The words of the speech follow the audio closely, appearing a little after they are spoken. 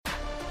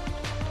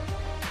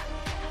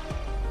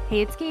Hey,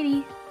 it's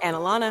Katie. And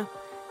Alana.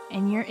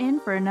 And you're in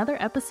for another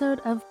episode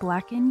of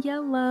Black and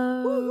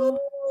Yellow.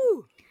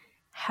 Woo-hoo!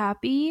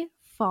 Happy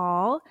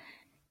fall.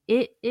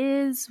 It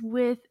is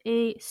with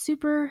a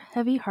super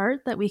heavy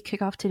heart that we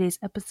kick off today's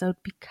episode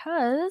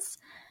because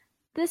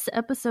this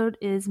episode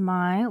is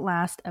my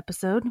last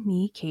episode,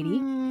 me,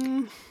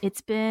 Katie.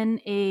 It's been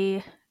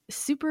a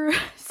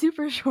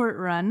super short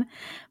run,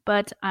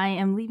 but I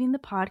am leaving the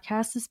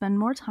podcast to spend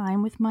more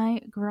time with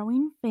my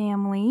growing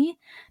family.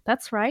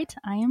 That's right,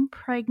 I am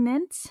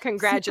pregnant.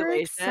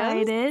 Congratulations. Super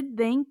excited.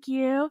 Thank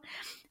you.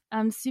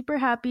 I'm super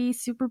happy,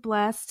 super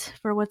blessed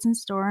for what's in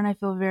store, and I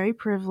feel very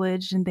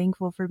privileged and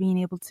thankful for being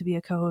able to be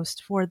a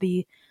co-host for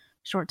the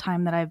short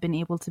time that I've been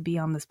able to be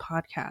on this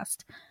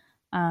podcast.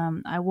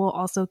 I will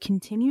also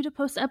continue to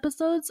post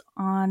episodes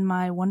on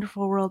my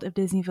Wonderful World of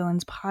Disney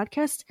Villains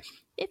podcast.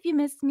 If you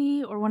missed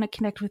me or want to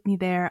connect with me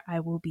there, I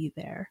will be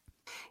there.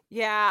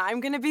 Yeah, I'm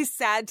going to be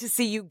sad to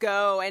see you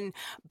go. And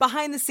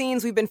behind the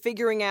scenes, we've been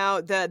figuring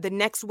out the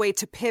next way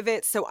to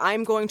pivot. So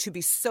I'm going to be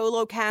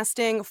solo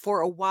casting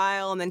for a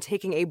while and then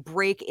taking a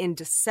break in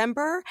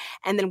December.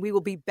 And then we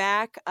will be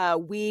back.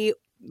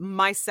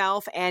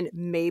 Myself and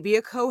maybe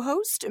a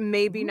co-host,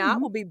 maybe not.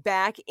 We'll be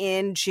back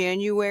in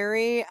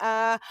January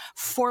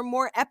for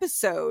more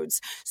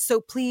episodes.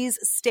 So please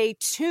stay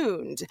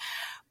tuned.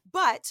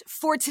 But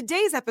for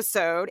today's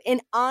episode, in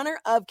honor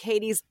of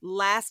Katie's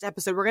last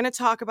episode, we're going to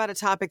talk about a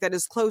topic that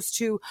is close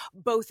to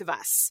both of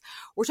us.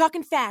 We're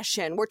talking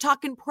fashion, we're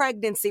talking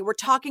pregnancy, we're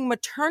talking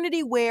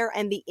maternity wear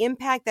and the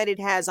impact that it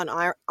has on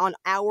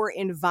our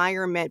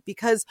environment,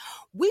 because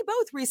we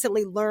both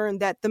recently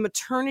learned that the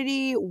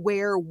maternity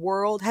wear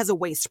world has a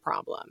waste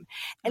problem.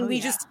 And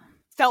we just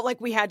felt like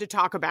we had to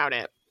talk about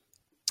it.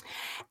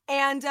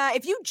 And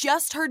if you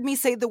just heard me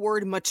say the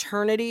word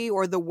maternity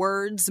or the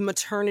words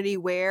maternity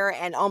wear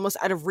and almost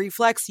out of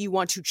reflex you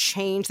want to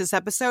change this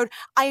episode,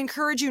 I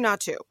encourage you not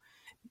to.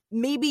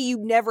 Maybe you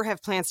never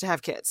have plans to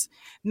have kids.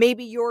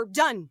 Maybe you're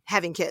done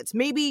having kids.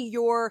 Maybe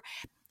you're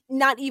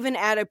not even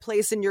at a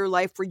place in your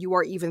life where you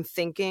are even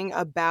thinking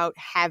about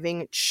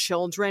having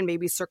children.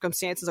 Maybe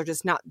circumstances are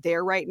just not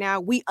there right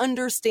now. We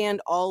understand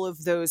all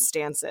of those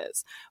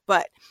stances.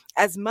 But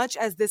as much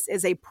as this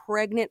is a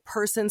pregnant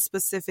person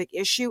specific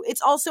issue,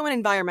 it's also an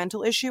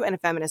environmental issue and a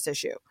feminist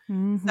issue.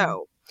 Mm-hmm.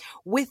 So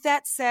with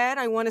that said,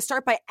 I want to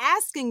start by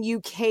asking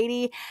you,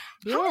 Katie,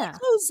 how many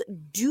clothes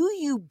do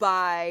you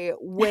buy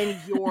when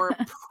you're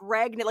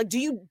pregnant? Like, do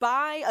you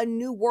buy a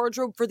new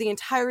wardrobe for the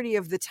entirety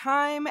of the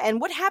time? And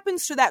what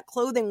happens to that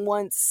clothing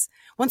once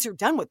you're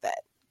done with it?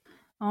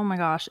 Oh my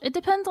gosh. It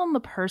depends on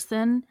the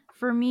person.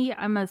 For me,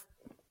 I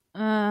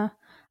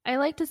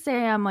like to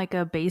say I'm like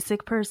a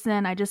basic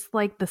person. I just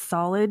like the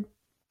solid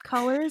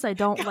colors. I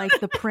don't like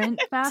the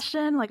print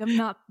fashion. Like I'm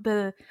not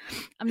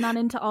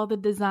into all the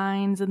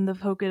designs and the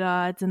polka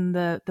dots and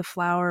the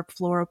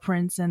floral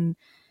prints and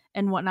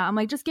whatnot. I'm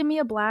like, just give me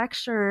a black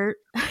shirt,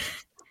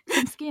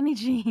 some skinny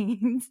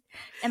jeans,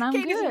 and I'm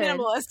Katie's good.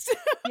 Minimalist.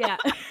 Yeah.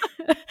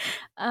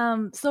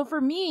 So for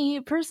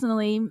me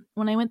personally,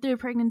 when I went through a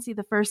pregnancy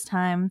the first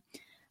time,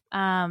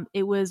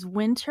 it was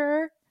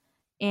winter.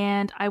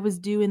 And I was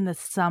due in the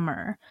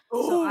summer.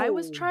 Ooh. So I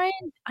was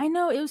I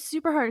know it was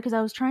super hard because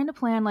I was trying to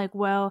plan like,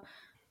 well,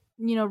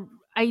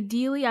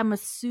 ideally I'm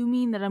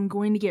assuming that I'm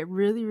going to get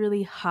really,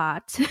 really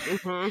hot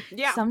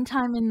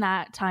sometime in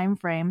that time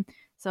frame.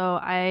 So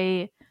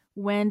I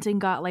went and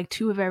got like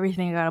two of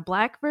everything. I got a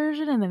black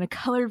version and then a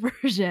colored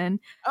version.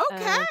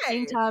 Okay.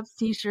 Tank tops,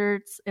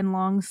 t-shirts, and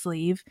long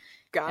sleeve.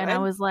 Got it. I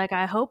was like,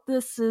 I hope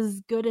this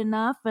is good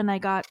enough. And I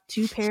got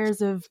two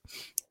pairs of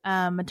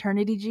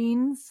maternity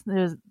jeans.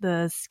 There's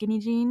the skinny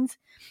jeans.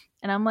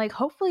 And I'm like,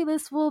 hopefully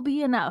this will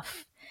be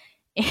enough.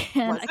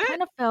 And I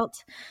kind of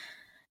felt,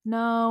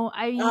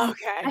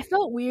 I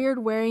felt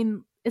weird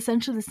wearing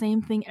essentially the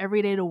same thing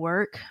every day to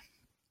work.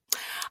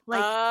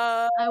 Like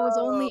I was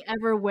only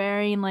ever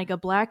wearing like a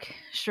black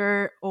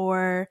shirt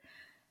or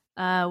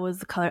was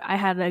the color. I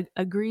had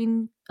a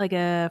green, like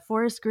a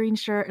forest green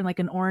shirt and like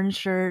an orange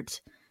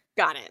shirt.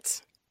 Got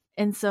it.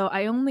 And so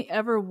I only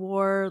ever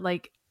wore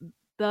like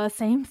the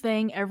same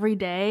thing every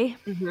day.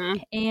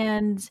 Mm-hmm.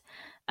 And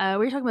we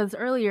were talking about this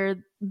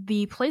earlier.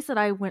 The place that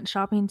I went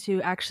shopping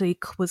to actually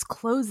was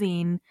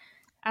closing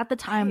at the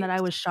time that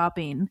I was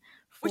shopping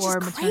for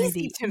maternity.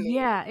 Crazy to me.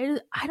 Yeah,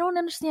 I don't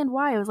understand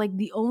why. It was like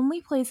the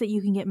only place that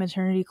you can get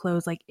maternity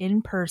clothes like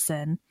in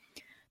person.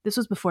 This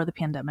was before the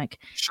pandemic.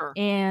 Sure.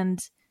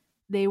 And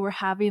they were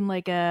having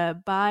like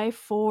a buy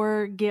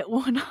 4 get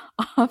 1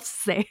 off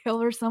sale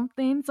or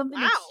something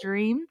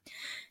extreme.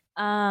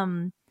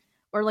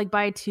 Or like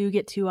buy 2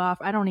 get 2 off.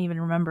 I don't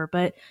even remember,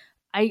 but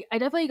I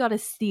definitely got a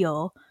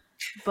steal.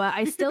 But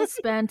I still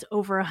spent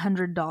over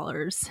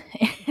 $100,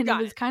 and it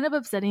was kind of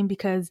upsetting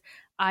because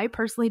I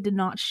personally did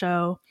not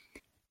show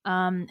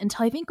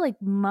until I think like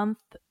month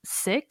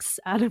 6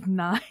 out of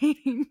 9.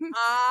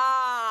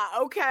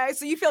 Okay.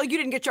 So you feel like you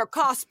didn't get your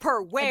cost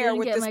per wear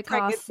with this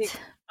pregnancy.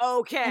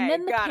 Okay. And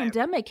then the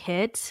pandemic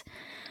hit.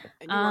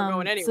 And you weren't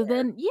going So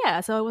anywhere.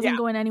 then, so I wasn't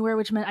going anywhere,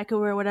 which meant I could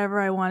wear whatever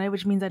I wanted,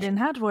 which means I didn't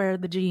have to wear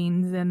the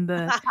jeans and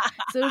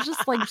so it was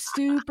just like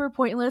super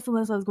pointless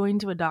unless I was going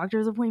to a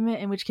doctor's appointment,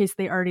 in which case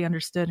they already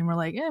understood and were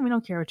like, we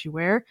don't care what you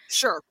wear.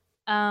 Sure.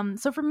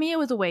 So for me, it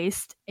was a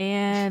waste,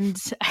 and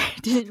I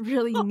didn't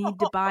really need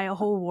to buy a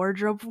whole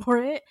wardrobe for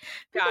it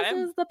because it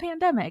was the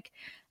pandemic.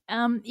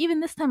 Even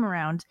this time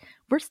around,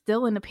 we're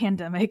still in a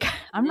pandemic.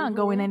 I'm not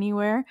going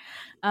anywhere,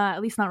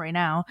 at least not right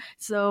now.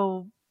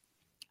 So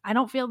I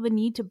don't feel the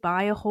need to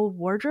buy a whole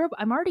wardrobe.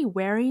 I'm already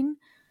wearing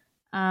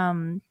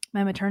my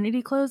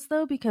maternity clothes,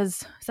 though,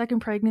 because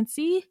second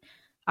pregnancy,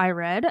 I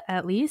read,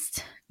 at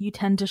least, you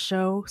tend to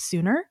show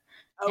sooner.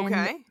 Okay.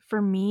 And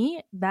for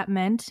me, that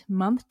meant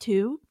month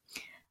 2.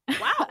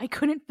 Wow. I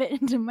couldn't fit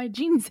into my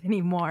jeans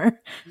anymore.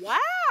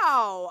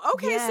 Wow.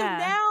 Okay, so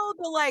now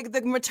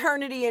the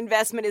maternity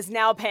investment is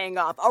now paying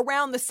off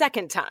around the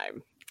second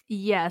time.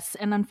 Yes,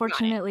 and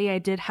unfortunately I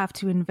did have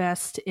to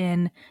invest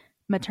in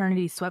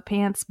maternity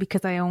sweatpants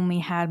because I only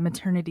had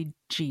maternity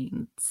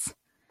jeans.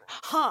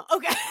 Huh,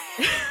 okay.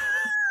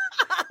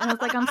 And I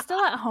was like, I'm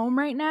still at home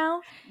right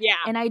now. Yeah.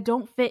 And I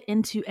don't fit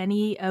into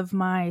any of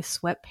my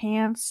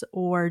sweatpants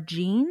or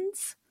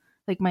jeans,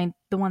 like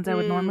the ones I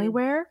would normally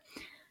wear.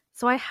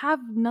 So I have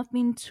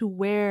nothing to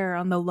wear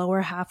on the lower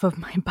half of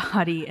my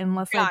body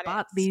unless I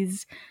bought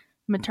these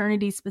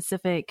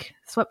maternity-specific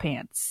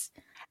sweatpants.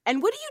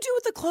 And what do you do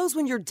with the clothes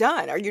when you're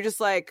done? Are you just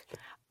like,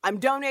 I'm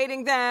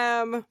donating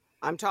them,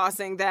 I'm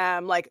tossing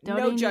them,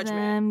 donating no judgment?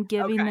 Them,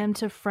 giving them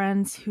to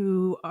friends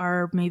who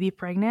are maybe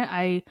pregnant.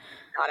 I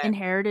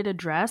inherited a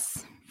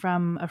dress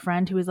from a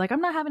friend who was like,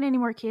 I'm not having any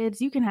more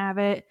kids. You can have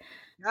it.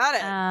 Got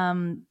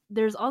it.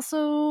 There's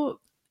also...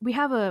 We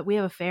have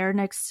a fair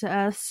next to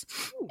us,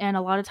 and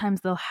a lot of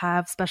times they'll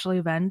have special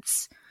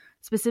events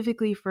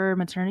specifically for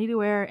maternity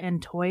wear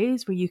and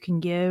toys where you can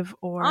give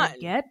or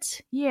get.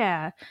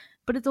 Yeah,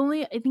 but I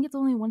think it's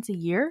only once a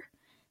year,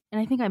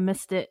 and I think I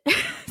missed it.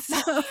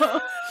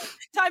 So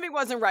timing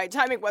wasn't right.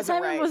 Timing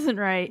wasn't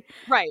right.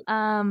 Right.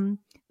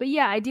 But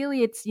yeah,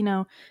 ideally it's,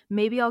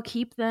 maybe I'll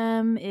keep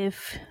them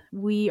if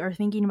we are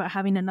thinking about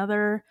having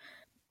another,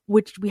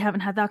 which we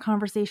haven't had that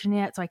conversation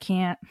yet, so I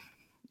can't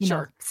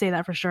say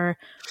that for sure.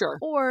 Sure.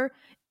 Or,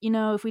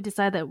 if we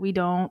decide that we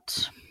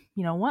don't,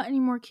 want any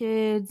more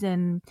kids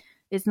and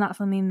it's not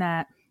something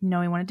that,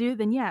 we want to do,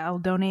 then I'll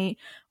donate.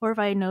 Or if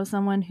I know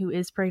someone who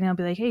is pregnant, I'll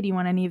be like, hey, do you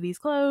want any of these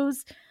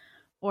clothes?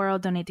 Or I'll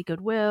donate to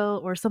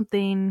Goodwill or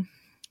something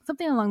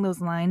along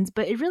those lines.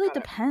 But it really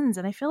depends.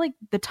 And I feel like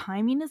the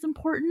timing is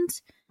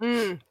important.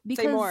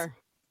 Because say more.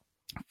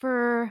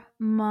 For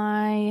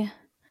my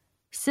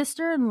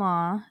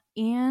sister-in-law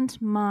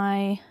and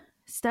my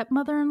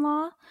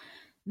stepmother-in-law,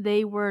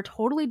 they were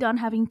totally done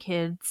having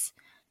kids,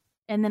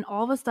 and then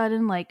all of a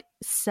sudden,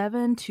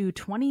 7 to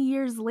 20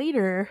 years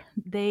later,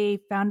 they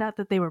found out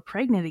that they were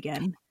pregnant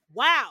again.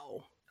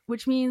 Wow.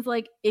 Which means,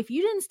 if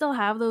you didn't still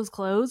have those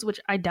clothes, which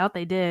I doubt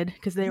they did,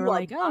 because they were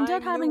like, I'm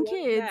done having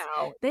kids,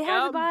 they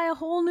had to buy a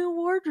whole new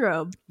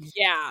wardrobe.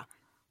 Yeah.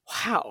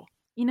 Wow.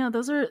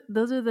 Those are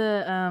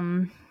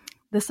the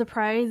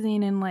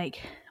surprising and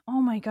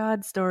oh my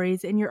God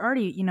stories, and you're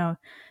already,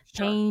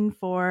 paying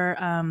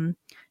for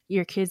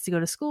your kids to go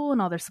to school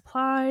and all their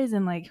supplies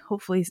and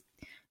hopefully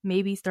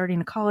maybe starting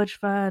a college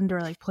fund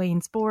or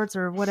playing sports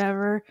or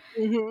whatever.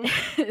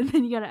 Mm-hmm. And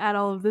then you got to add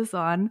all of this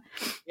on.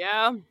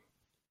 Yeah.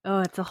 Oh,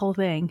 it's a whole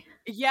thing.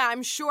 Yeah,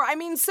 I'm sure. I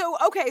mean, so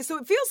it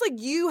feels like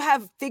you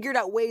have figured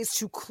out ways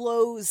to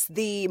close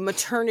the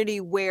maternity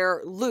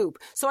wear loop.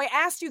 So I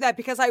asked you that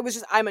because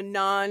I'm a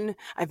nun.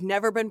 I've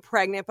never been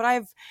pregnant,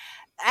 but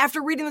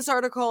after reading this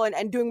article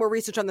and doing more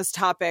research on this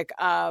topic,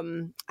 I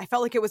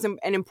felt like it was an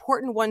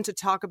important one to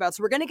talk about.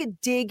 So we're going to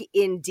dig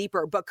in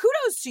deeper. But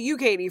kudos to you,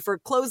 Katie, for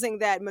closing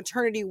that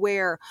maternity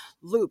wear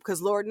loop, because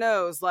Lord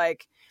knows,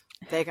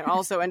 they can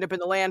also end up in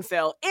the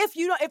landfill if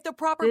the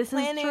proper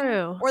planning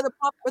or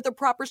the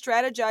proper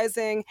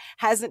strategizing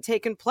hasn't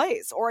taken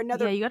place, or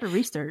another. Yeah, you got to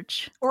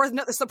research, or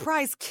another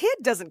surprise kid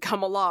doesn't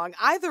come along.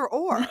 Either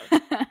or.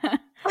 Yeah,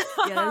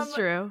 that's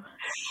true.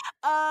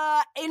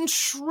 In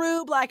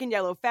true black and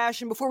yellow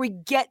fashion, before we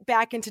get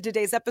back into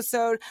today's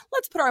episode,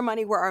 let's put our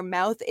money where our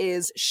mouth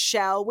is,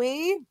 shall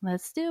we?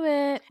 Let's do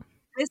it.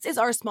 This is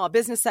our small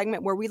business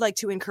segment where we like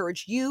to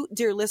encourage you,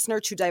 dear listener,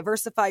 to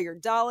diversify your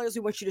dollars. We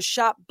want you to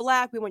shop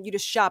Black. We want you to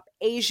shop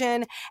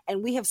Asian.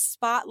 And we have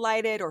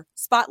spotlighted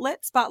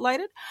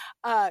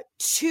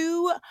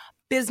 2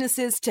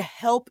 businesses to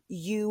help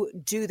you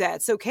do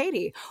that. So,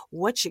 Katie,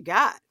 what you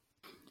got?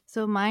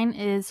 So mine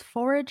is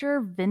Forager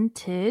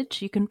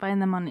Vintage. You can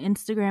find them on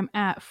Instagram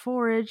at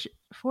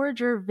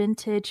Forager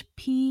Vintage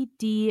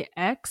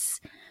PDX.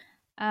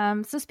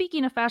 So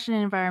speaking of fashion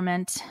and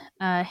environment,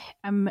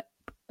 I'm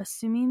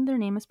assuming their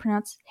name is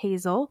pronounced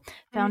Hazel,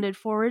 founded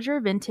Forager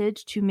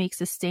Vintage to make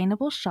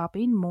sustainable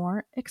shopping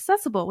more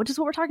accessible, which is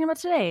what we're talking about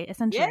today,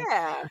 essentially.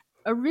 Yeah.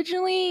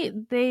 Originally,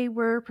 they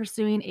were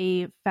pursuing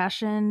a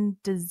fashion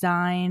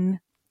design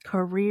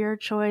career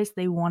choice.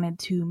 They wanted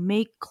to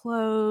make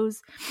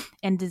clothes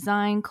and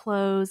design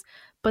clothes,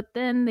 But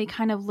then they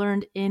kind of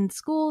learned in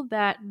school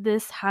that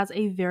this has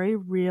a very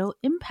real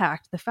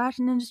impact. The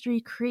fashion industry,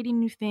 creating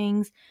new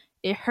things,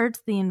 it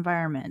hurts the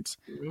environment,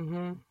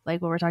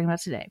 like what we're talking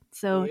about today.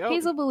 So Yep.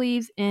 Hazel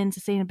believes in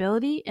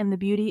sustainability and the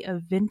beauty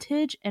of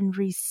vintage and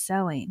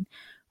reselling,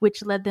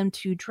 which led them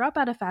to drop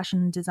out of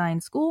fashion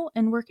design school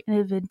and work in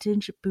a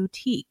vintage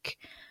boutique.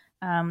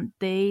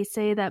 They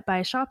say that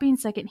by shopping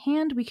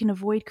secondhand, we can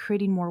avoid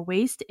creating more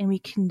waste and we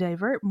can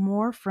divert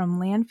more from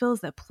landfills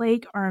that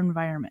plague our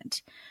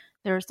environment.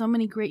 There are so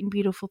many great and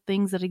beautiful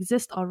things that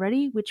exist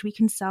already, which we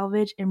can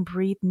salvage and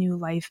breathe new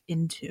life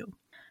into.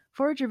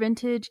 Forager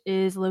Vintage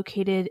is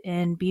located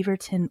in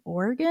Beaverton,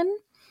 Oregon.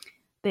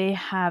 They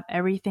have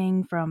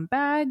everything from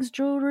bags,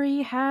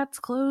 jewelry, hats,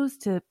 clothes,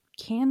 to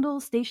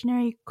candles,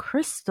 stationery,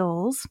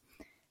 crystals,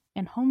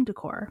 and home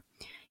decor.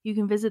 You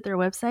can visit their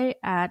website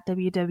at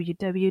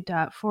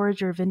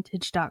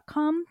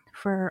www.foragervintage.com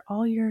for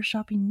all your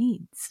shopping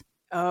needs.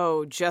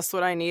 Oh, just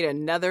what I need,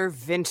 another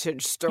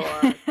vintage store.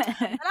 And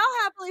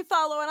I'll happily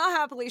follow and I'll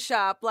happily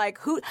shop. Like,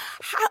 how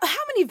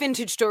many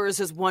vintage stores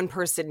does one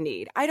person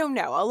need? I don't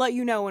know. I'll let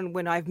you know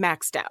when I've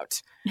maxed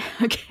out.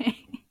 Okay.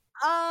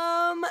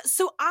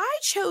 So I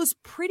chose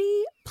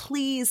Pretty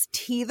Please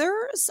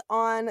Teethers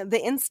on the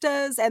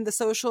Instas and the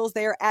socials.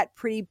 They are at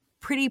Pretty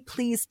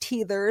Please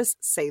Teethers.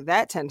 Say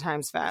that 10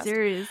 times fast.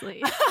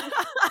 Seriously.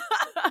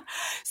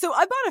 So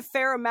I bought a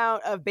fair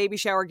amount of baby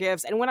shower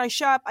gifts, and when I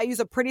shop, I use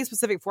a pretty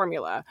specific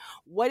formula.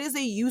 What is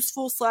a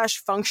useful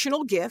 /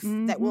 functional gift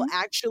that will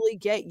actually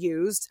get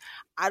used?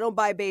 I don't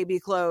buy baby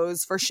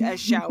clothes as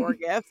shower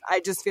gifts. I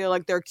just feel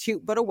like they're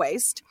cute but a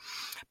waste.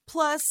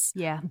 Plus,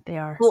 yeah, they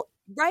are. Well,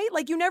 right?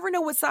 Like, you never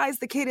know what size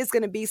the kid is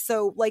going to be.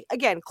 So, like,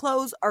 again,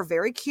 clothes are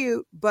very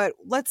cute, but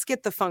let's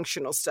get the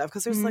functional stuff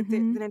because there's like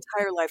an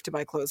entire life to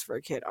buy clothes for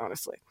a kid,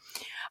 honestly.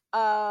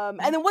 And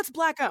then what's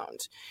Black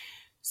owned?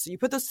 So you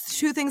put those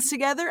two things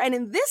together, and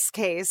in this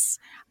case,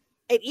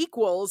 it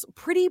equals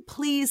Pretty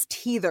Please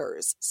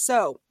Teethers.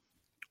 So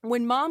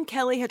when Mom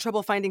Kelly had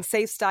trouble finding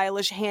safe,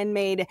 stylish,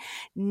 handmade,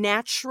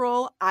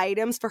 natural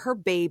items for her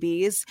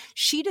babies,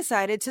 she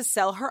decided to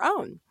sell her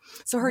own.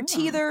 So her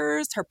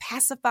teethers, her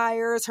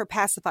pacifier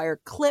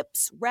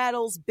clips,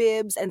 rattles,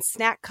 bibs, and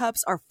snack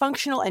cups are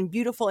functional and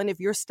beautiful. And if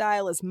your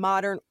style is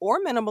modern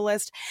or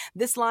minimalist,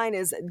 this line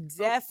is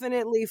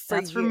definitely for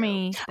you. That's for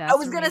me. I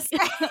was going to say,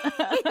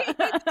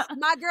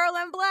 my girl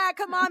in black,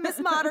 come on, Miss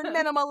Modern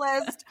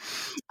Minimalist.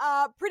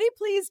 Pretty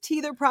Please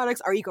Teether products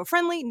are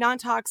eco-friendly,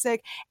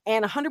 non-toxic,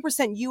 and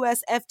 100%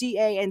 US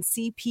FDA and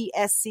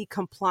CPSC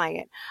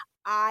compliant.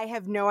 I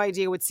have no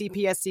idea what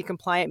CPSC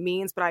compliant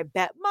means, but I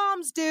bet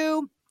moms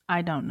do.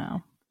 I don't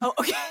know. Oh,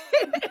 okay.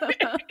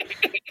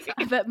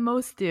 I bet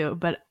most do,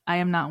 but I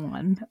am not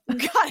one.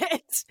 Got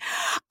it.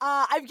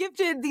 I've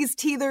gifted these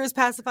teethers,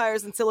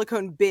 pacifiers, and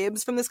silicone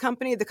bibs from this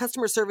company. The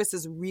customer service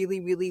is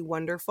really, really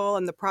wonderful,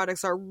 and the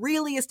products are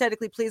really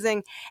aesthetically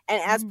pleasing.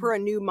 And as per a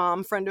new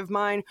mom friend of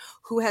mine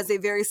who has a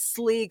very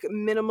sleek,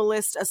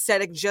 minimalist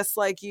aesthetic just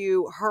like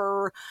you,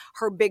 her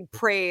big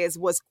praise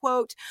was,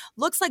 quote,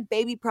 looks like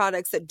baby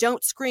products that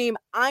don't scream,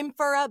 I'm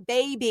for a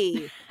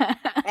baby,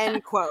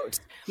 end quote.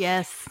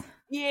 Yes.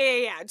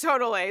 Yeah,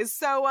 totally.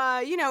 So,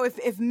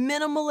 if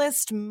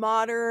minimalist,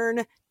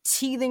 modern,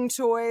 teething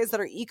toys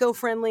that are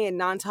eco-friendly and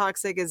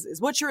non-toxic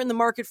is what you're in the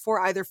market for,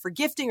 either for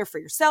gifting or for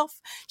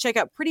yourself, check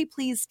out Pretty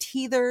Please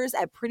Teethers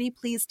at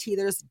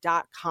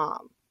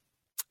prettypleaseteethers.com.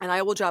 And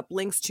I will drop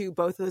links to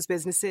both of those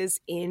businesses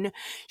in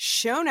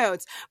show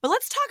notes. But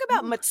let's talk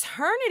about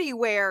maternity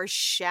wear,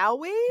 shall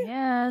we?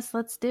 Yes,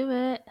 let's do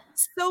it.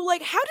 So,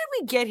 how did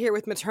we get here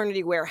with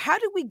maternity wear? How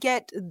did we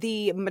get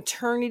the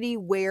maternity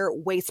wear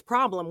waist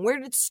problem? Where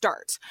did it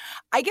start?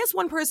 I guess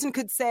one person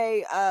could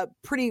say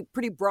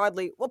pretty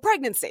broadly, well,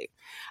 pregnancy.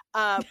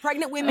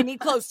 Pregnant women need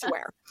clothes to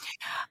wear.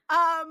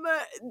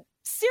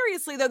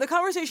 Seriously, though, the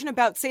conversation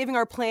about saving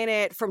our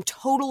planet from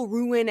total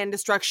ruin and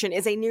destruction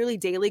is a nearly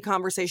daily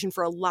conversation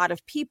for a lot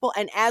of people.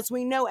 And as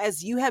we know,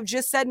 as you have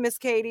just said, Miss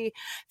Katie,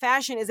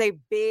 fashion is a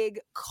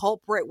big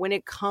culprit when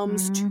it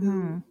comes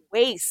to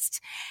waste.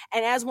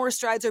 And as more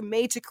strides are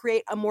made to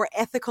create a more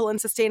ethical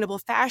and sustainable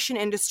fashion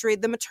industry,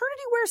 the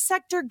maternity wear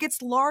sector gets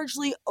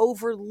largely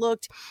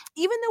overlooked,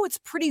 even though it's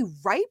pretty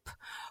ripe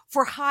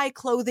for high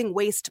clothing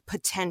waste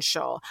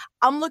potential.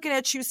 I'm looking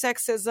at you,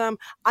 sexism.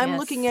 I'm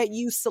looking at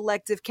you,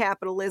 selective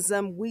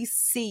capitalism. We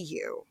see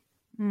you.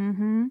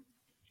 Mm-hmm.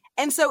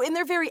 And so in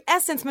their very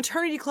essence,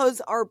 maternity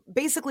clothes are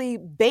basically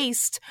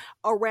based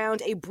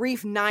around a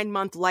brief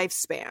 9-month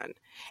lifespan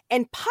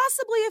and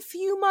possibly a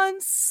few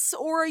months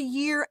or a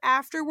year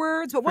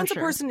afterwards. But once a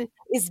person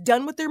is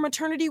done with their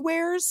maternity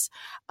wears,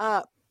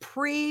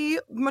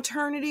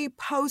 pre-maternity,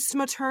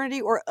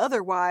 post-maternity, or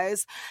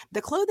otherwise,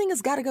 the clothing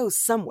has got to go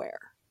somewhere.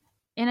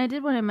 And I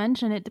did want to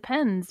mention, it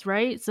depends,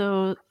 right?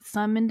 So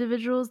some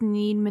individuals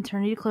need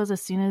maternity clothes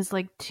as soon as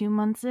 2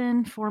 months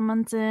in, 4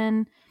 months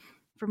in.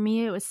 For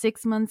me, it was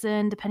 6 months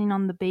in, depending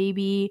on the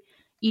baby.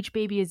 Each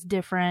baby is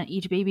different.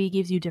 Each baby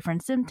gives you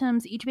different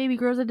symptoms. Each baby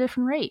grows at a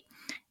different rate.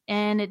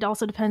 And it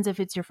also depends if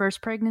it's your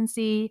first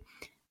pregnancy.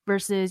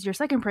 versus your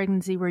second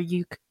pregnancy where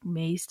you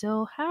may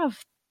still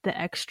have the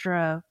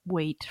extra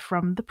weight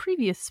from the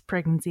previous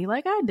pregnancy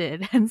like I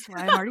did, hence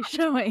why I'm already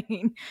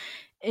showing.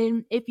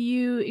 And if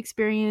you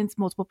experience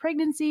multiple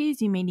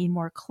pregnancies, you may need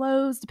more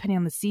clothes depending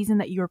on the season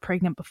that you were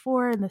pregnant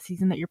before and the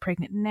season that you're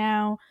pregnant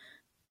now.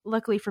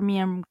 Luckily for me,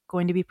 I'm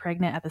going to be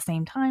pregnant at the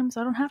same time,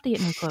 so I don't have to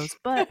get new clothes.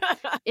 But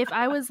if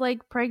I was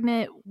like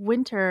pregnant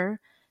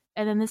winter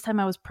and then this time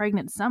I was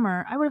pregnant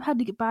summer, I would have had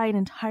to buy an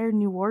entire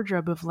new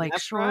wardrobe of like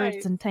That's shorts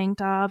right. and tank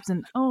tops,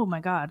 and oh my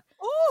god.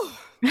 Ooh.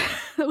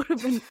 That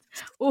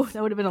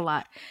would have been a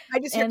lot. I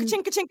just hear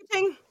ka-ching, ka-ching,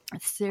 ka-ching.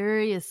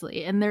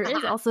 Seriously. And there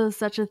is also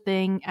such a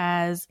thing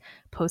as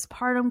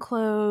postpartum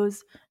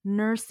clothes,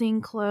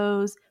 nursing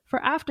clothes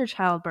for after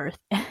childbirth,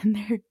 and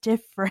they're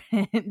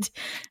different.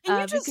 Can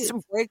you just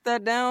break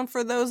that down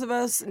for those of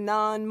us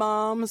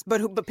non-moms,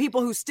 but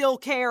people who still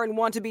care and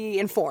want to be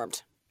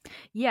informed?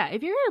 Yeah,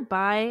 if you're going to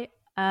buy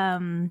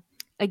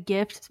a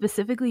gift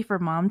specifically for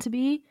mom to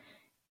be,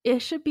 it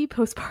should be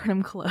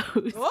postpartum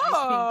clothes.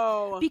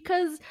 Whoa!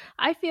 Because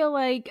I feel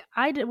like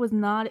I was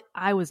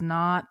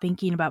not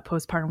thinking about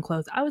postpartum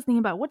clothes. I was thinking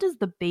about, what does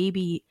the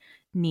baby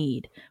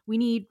need? We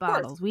need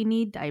bottles. We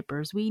need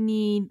diapers. We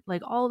need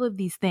like all of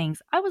these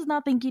things. I was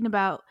not thinking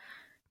about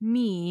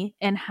me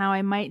and how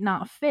I might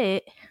not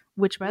fit,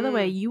 which by the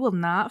way, you will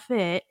not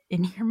fit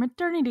in your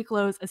maternity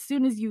clothes as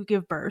soon as you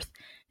give birth.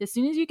 As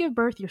soon as you give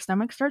birth, your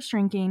stomach starts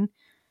shrinking,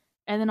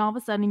 and then all of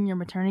a sudden your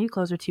maternity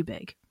clothes are too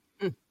big.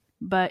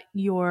 But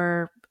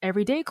your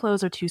everyday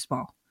clothes are too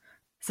small.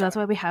 So that's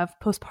why we have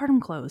postpartum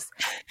clothes.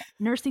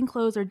 Nursing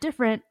clothes are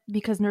different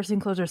because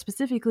nursing clothes are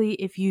specifically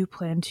if you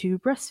plan to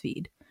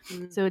breastfeed.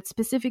 So it's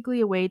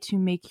specifically a way to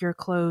make your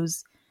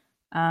clothes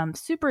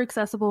super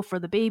accessible for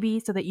the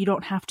baby so that you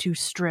don't have to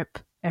strip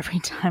every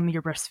time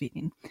you're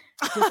breastfeeding.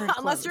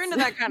 Unless you're into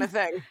that kind of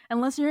thing.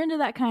 Unless you're into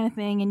that kind of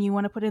thing and you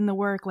want to put in the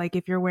work, like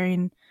if you're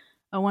wearing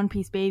a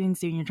one-piece bathing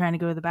suit and you're trying to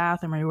go to the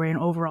bathroom, or you're wearing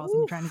overalls and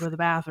you're trying to go to the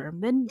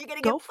bathroom, then you're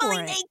gonna go get for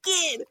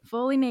it.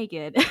 Fully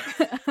naked.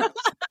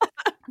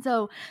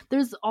 So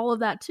there's all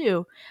of that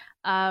too,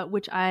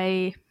 which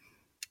I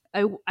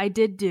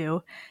did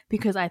do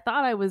because I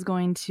thought I was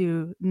going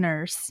to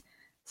nurse.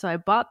 So I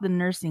bought the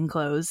nursing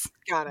clothes.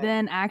 Got it.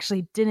 Then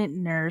actually didn't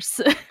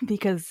nurse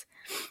because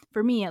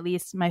for me, at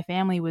least, my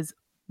family was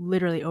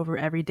literally over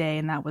every day,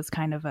 and that was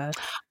kind of a,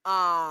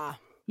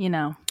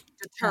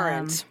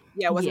 deterrent.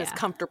 It wasn't as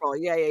comfortable.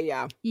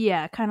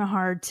 Yeah, kind of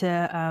hard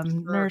to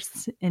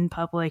nurse in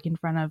public in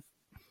front of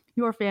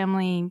your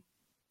family,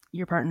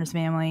 your partner's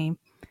family.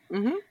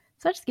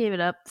 So I just gave it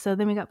up. So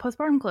then we got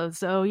postpartum clothes.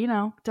 So,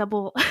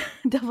 double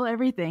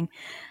everything.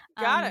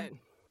 Got it.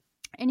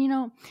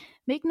 And,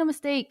 make no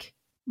mistake,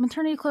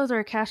 maternity clothes are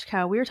a cash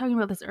cow. We were talking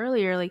about this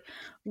earlier, like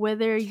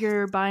whether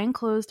you're buying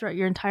clothes throughout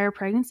your entire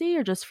pregnancy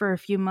or just for a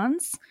few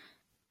months,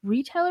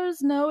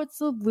 retailers know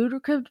it's a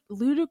lucrative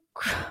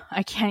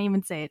I can't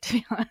even say it, to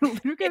be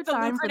honest. It's a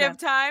lucrative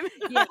time.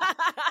 Yeah.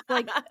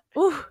 Like,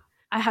 ooh,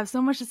 I have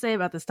so much to say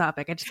about this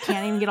topic. I just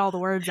can't even get all the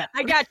words out.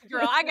 I got you,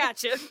 girl. I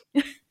got you.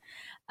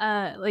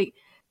 Like,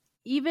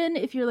 even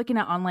if you're looking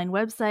at online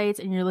websites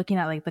and you're looking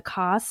at like the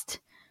cost,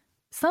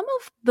 some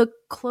of the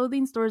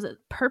clothing stores that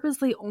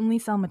purposely only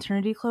sell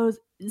maternity clothes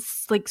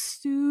is like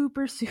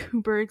super,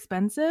 super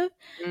expensive.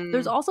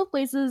 There's also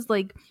places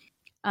like,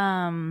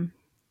 I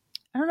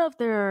don't know if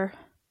they're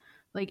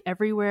like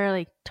everywhere,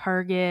 like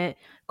Target,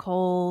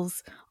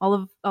 Kohl's, all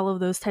of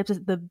those types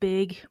of the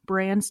big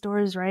brand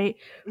stores, right?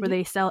 Where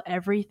they sell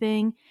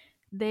everything.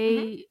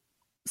 They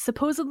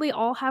supposedly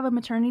all have a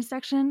maternity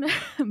section,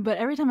 but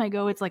every time I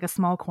go, it's like a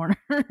small corner.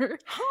 And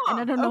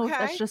I don't know if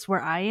that's just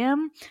where I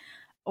am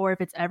or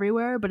if it's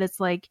everywhere, but it's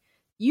like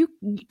you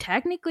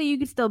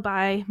could still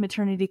buy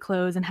maternity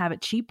clothes and have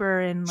it cheaper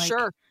in like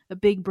a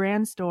big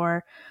brand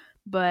store,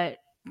 but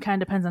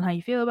kind of depends on how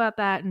you feel about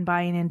that and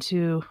buying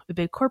into a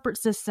big corporate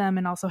system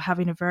and also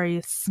having a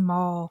very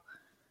small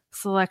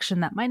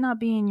selection that might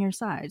not be in your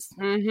size.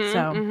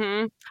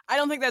 I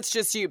don't think that's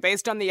just you.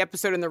 Based on the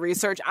episode and the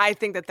research, I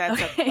think that's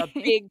a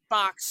big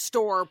box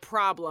store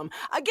problem.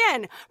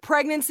 Again,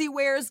 pregnancy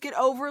wears get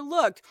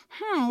overlooked.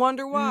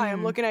 Wonder why.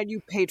 I'm looking at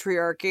you,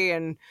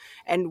 patriarchy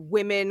and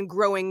women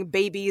growing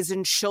babies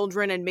and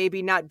children and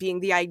maybe not being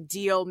the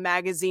ideal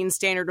magazine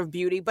standard of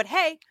beauty. But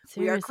hey,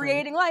 we are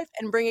creating life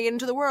and bringing it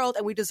into the world,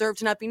 and we deserve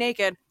to not be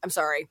naked. I'm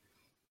sorry.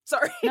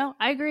 No,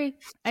 I agree.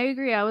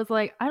 I was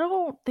like, I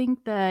don't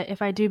think that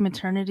if I do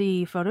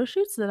maternity photo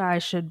shoots that I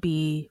should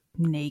be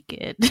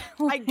naked.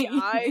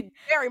 I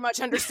very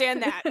much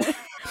understand that.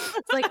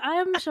 It's like,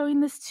 I'm showing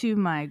this to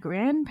my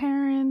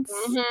grandparents.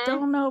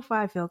 Don't know if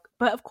I feel,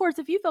 but of course,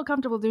 if you feel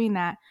comfortable doing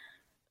that,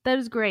 that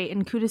is great,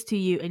 and kudos to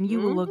you, and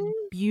you will look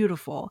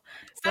beautiful.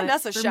 Send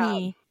us a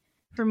shot.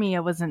 For me,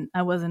 I wasn't,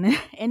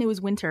 and it was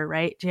winter,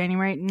 right?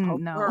 January? No.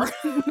 No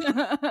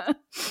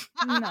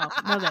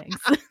thanks.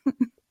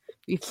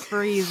 Be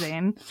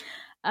freezing.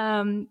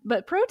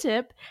 But pro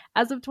tip,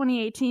 as of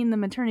 2018, the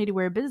maternity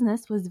wear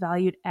business was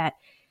valued at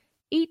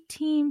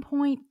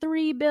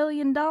 $18.3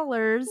 billion,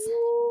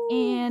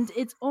 and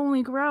it's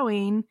only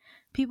growing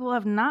People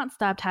have not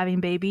stopped having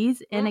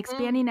babies and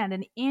expanding at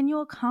an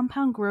annual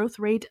compound growth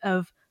rate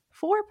of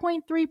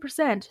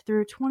 4.3%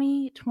 through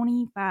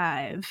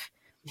 2025.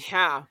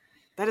 Yeah.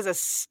 That is a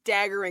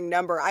staggering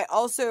number. I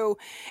also,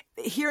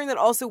 hearing that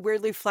also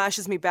weirdly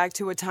flashes me back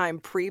to a time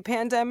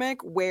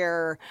pre-pandemic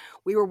where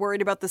we were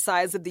worried about the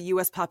size of the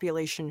US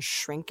population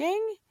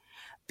shrinking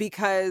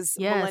because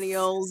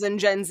millennials and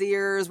Gen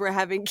Zers were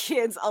having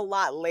kids a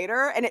lot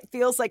later. And it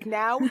feels like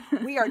now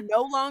we are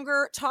no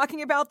longer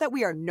talking about that.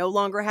 We are no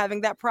longer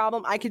having that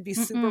problem. I could be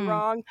super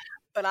wrong,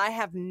 but I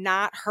have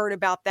not heard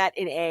about that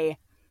in a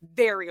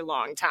very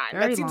long time.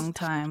 Long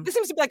time. This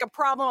seems to be like a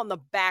problem on the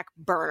back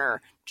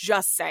burner.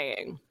 Just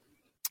saying.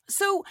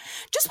 So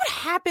just what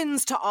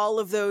happens to all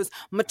of those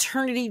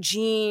maternity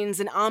jeans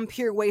and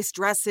Empire waist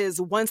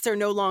dresses once they're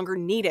no longer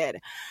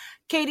needed?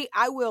 Katie,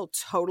 I will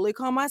totally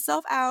call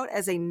myself out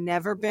as a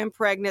never been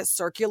pregnant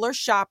circular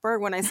shopper.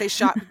 When I say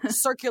shop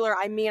circular,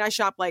 I mean I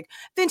shop like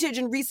vintage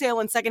and resale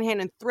and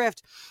secondhand and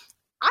thrift.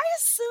 I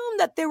assume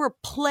that there were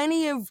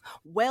plenty of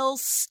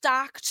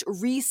well-stocked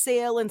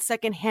resale and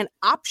secondhand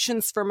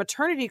options for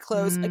maternity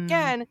clothes.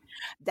 Again,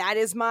 that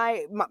is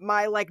my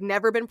like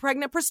never been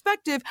pregnant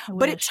perspective.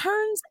 But it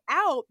turns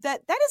out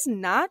that that is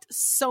not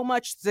so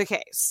much the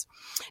case.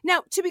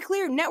 Now, to be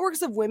clear,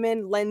 networks of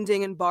women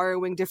lending and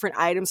borrowing different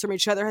items from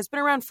each other has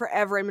been around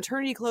forever, and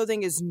maternity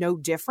clothing is no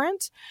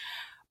different.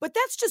 But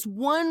that's just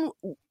one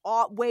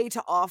way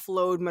to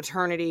offload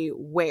maternity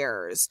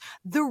wares.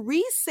 The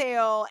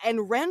resale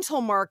and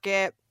rental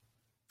market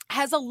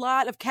has a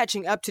lot of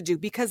catching up to do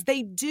because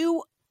they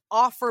do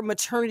offer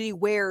maternity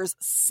wares.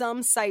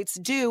 Some sites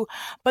do,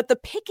 but the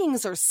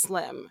pickings are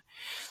slim.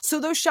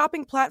 So those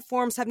shopping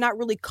platforms have not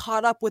really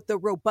caught up with the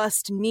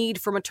robust need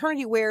for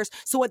maternity wares.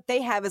 So what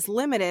they have is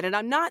limited. And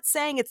I'm not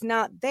saying it's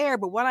not there,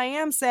 but what I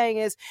am saying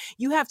is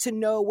you have to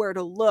know where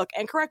to look.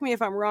 And correct me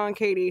if I'm wrong,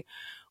 Katie.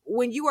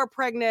 When you are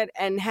pregnant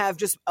and have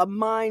just a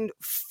mind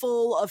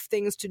full of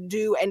things to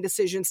do and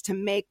decisions to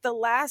make, the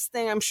last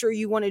thing I'm sure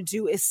you want to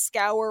do is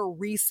scour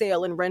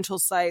resale and rental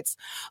sites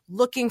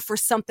looking for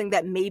something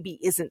that maybe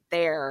isn't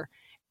there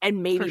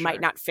and maybe might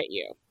not fit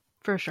you.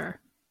 For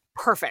sure.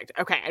 Perfect.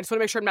 Okay. I just want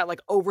to make sure I'm not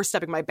like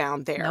overstepping my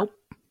bound there. Nope.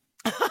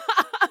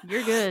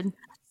 You're good.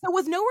 So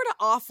with nowhere to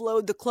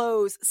offload the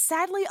clothes,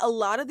 sadly, a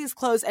lot of these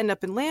clothes end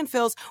up in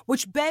landfills,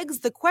 which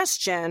begs the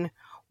question,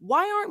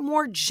 why aren't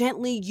more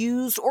gently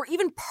used or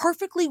even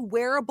perfectly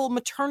wearable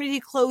maternity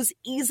clothes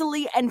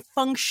easily and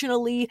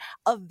functionally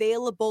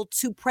available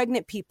to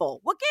pregnant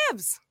people? What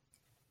gives?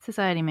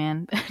 Society,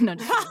 man. No,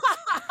 just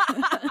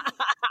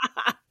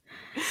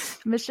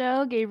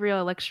Michelle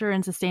Gabriel, a lecturer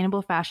in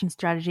sustainable fashion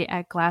strategy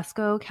at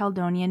Glasgow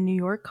Caledonian New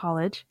York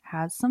College,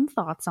 has some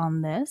thoughts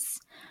on this.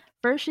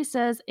 First, she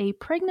says a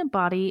pregnant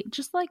body,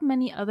 just like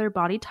many other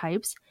body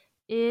types,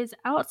 is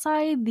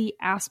outside the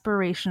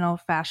aspirational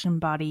fashion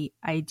body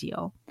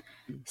ideal.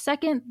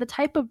 Second, the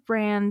type of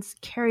brands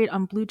carried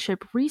on blue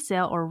chip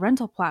resale or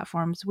rental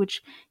platforms,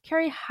 which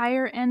carry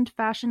higher end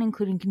fashion,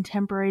 including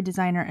contemporary,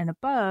 designer, and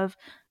above,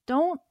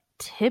 don't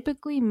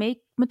typically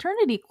make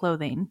maternity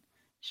clothing.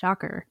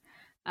 Shocker.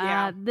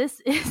 Yeah.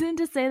 This isn't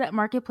to say that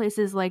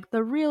marketplaces like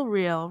The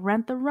Real,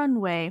 Rent the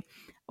Runway,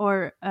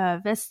 or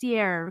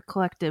Vestiaire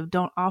Collective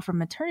don't offer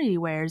maternity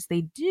wears.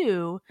 They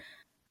do,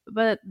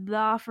 but the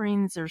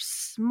offerings are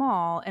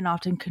small and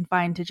often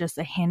confined to just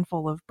a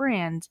handful of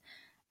brands,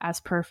 as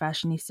per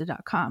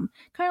fashionista.com.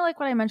 Kind of like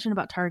what I mentioned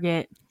about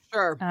Target,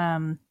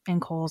 and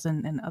Kohl's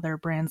and other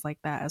brands like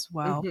that as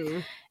well.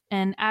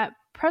 And at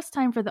press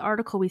time for the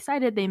article we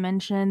cited, they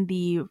mentioned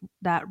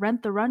that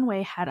Rent the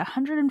Runway had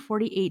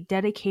 148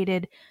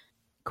 dedicated,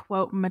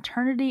 quote,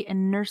 maternity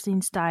and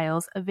nursing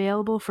styles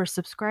available for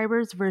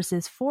subscribers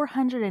versus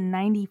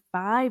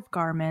 495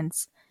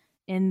 garments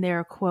in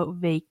their, quote,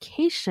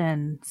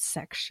 vacation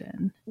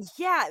section.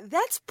 Yeah,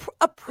 that's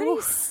a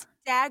pretty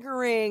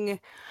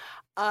staggering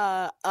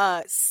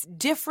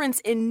difference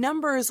in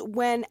numbers,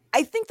 when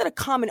I think that a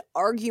common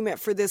argument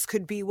for this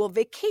could be, well,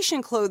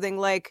 vacation clothing,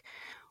 like,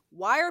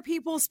 why are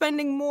people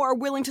spending more,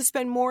 willing to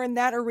spend more in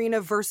that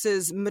arena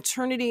versus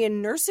maternity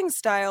and nursing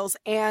styles?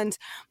 And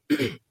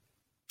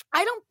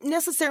I don't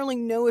necessarily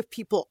know if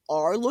people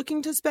are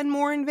looking to spend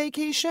more in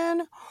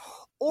vacation,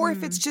 or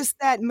if it's just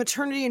that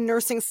maternity and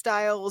nursing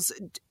styles,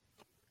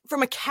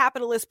 from a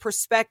capitalist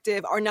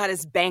perspective, are not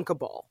as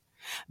bankable.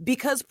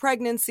 Because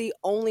pregnancy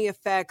only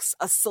affects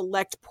a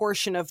select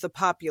portion of the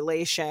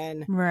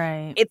population,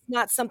 right? It's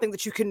not something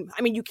that you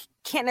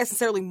can't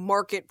necessarily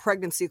market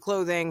pregnancy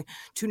clothing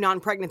to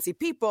non-pregnancy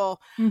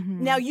people.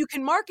 Now, you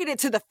can market it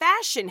to the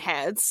fashion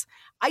heads.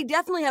 I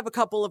definitely have a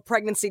couple of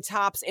pregnancy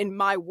tops in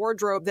my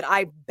wardrobe that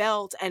I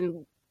belt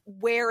and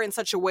wear in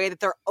such a way that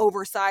they're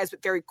oversized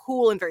but very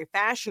cool and very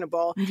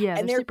fashionable. Yeah,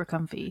 and they're super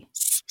comfy.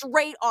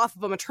 Straight off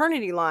of a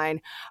maternity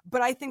line.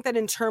 But I think that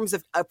in terms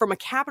of, from a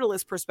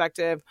capitalist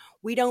perspective,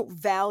 we don't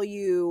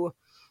value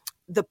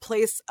the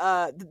place,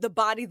 the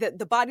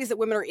bodies that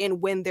women are in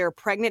when they're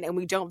pregnant, and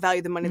we don't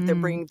value the money that they're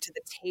bringing to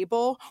the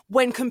table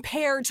when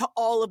compared to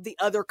all of the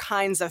other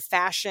kinds of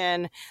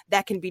fashion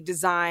that can be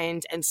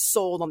designed and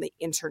sold on the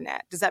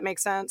internet. Does that make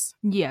sense?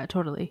 Yeah,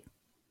 totally.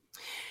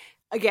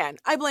 Again,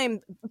 I blame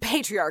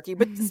patriarchy,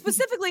 but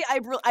specifically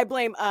I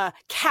blame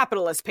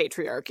capitalist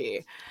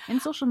patriarchy.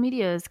 And social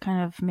media is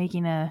kind of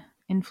making a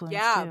influence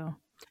too.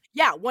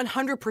 Yeah,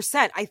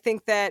 100%. I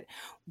think that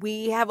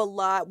we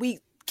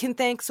can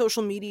thank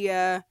social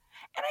media,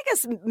 and I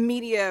guess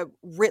media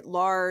writ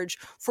large,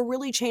 for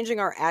really changing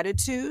our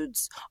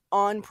attitudes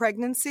on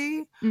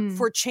pregnancy,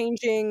 for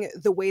changing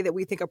the way that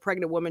we think a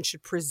pregnant woman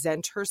should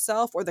present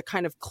herself, or the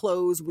kind of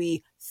clothes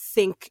we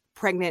think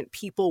pregnant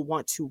people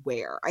want to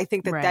wear. I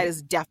think that that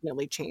is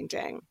definitely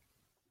changing.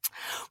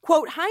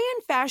 Quote,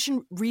 high-end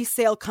fashion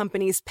resale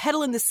companies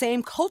peddle in the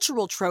same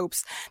cultural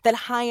tropes that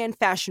high-end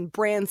fashion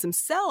brands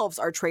themselves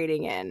are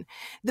trading in,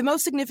 the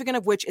most significant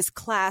of which is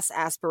class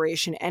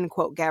aspiration, end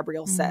quote,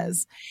 Gabrielle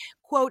says.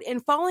 Quote, in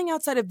falling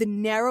outside of the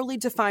narrowly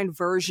defined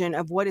version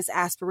of what is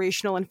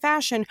aspirational in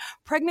fashion,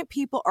 pregnant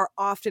people are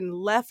often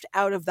left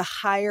out of the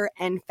higher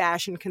end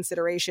fashion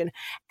consideration,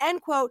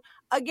 end quote.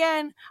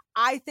 Again,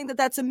 I think that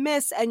that's a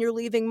miss and you're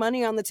leaving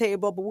money on the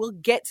table, but we'll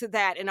get to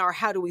that in our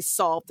how do we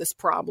solve this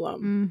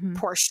problem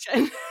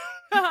portion.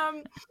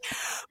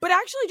 But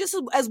actually, just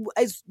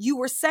as you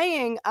were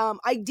saying,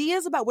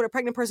 ideas about what a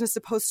pregnant person is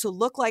supposed to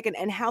look like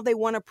and how they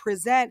want to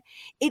present,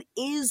 it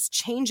is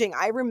changing.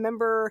 I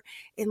remember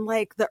in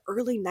like the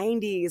early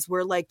 90s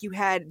where like you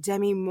had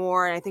Demi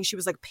Moore, and I think she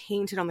was like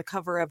painted on the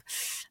cover of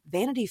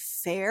Vanity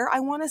Fair, I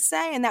want to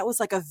say. And that was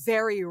like a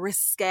very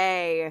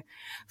risque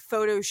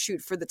photo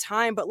shoot for the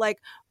time. But like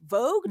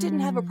Vogue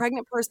didn't have a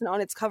pregnant person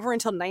on its cover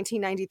until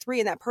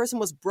 1993. And that person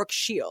was Brooke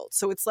Shields.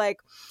 So it's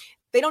like,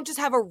 they don't just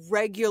have a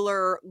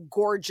regular,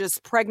 gorgeous,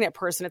 pregnant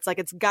person. It's like,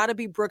 it's got to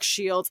be Brooke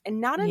Shields. And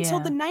not until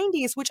the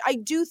 90s, which I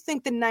do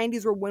think the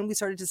 90s were when we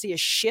started to see a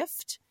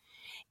shift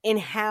in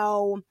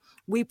how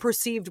we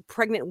perceived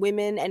pregnant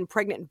women and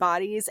pregnant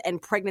bodies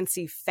and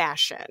pregnancy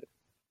fashion.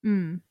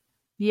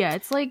 Yeah,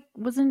 it's like,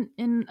 wasn't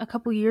in a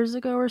couple years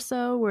ago or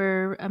so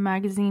where a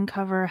magazine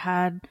cover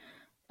had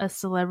a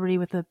celebrity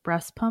with a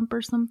breast pump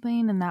or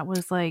something? And that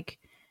was like,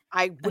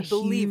 I would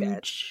believe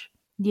it.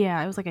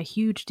 Yeah, it was like a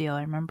huge deal,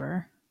 I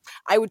remember.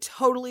 I would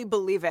totally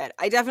believe it.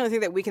 I definitely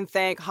think that we can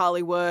thank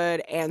Hollywood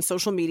and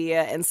social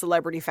media and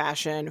celebrity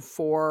fashion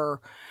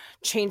for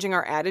changing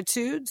our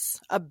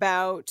attitudes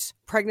about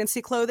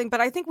pregnancy clothing.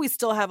 But I think we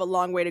still have a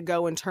long way to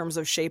go in terms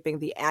of shaping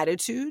the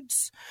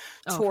attitudes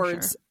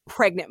towards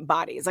pregnant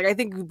bodies. Like, I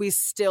think we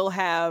still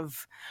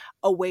have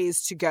a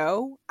ways to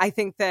go. I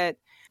think that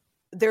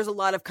there's a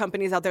lot of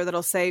companies out there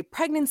that'll say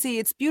pregnancy,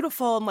 it's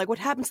beautiful, and like what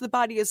happens to the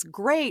body is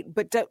great,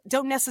 but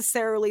don't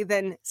necessarily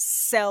then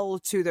sell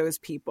to those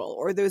people,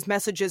 or those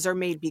messages are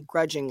made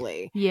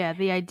begrudgingly. Yeah,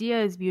 the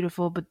idea is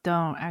beautiful, but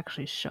don't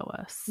actually show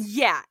us.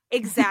 Yeah,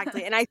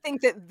 exactly. And I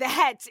think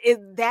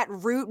that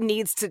route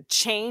needs to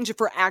change if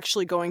we're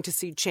actually going to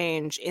see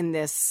change in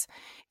this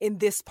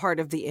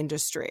part of the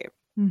industry.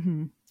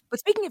 But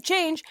speaking of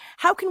change,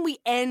 how can we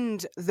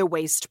end the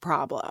waste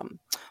problem?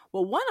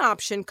 Well, one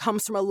option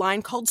comes from a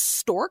line called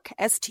Stork,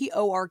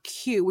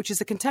 STORQ, which is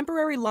a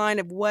contemporary line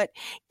of what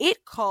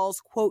it calls,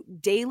 quote,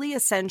 daily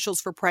essentials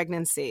for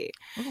pregnancy.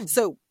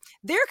 So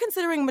they're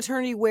considering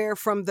maternity wear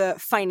from the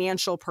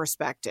financial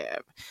perspective.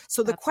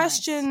 So the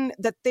question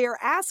that they're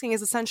asking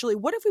is essentially,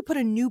 what if we put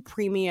a new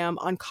premium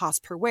on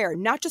cost per wear,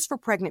 not just for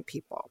pregnant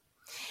people?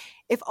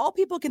 If all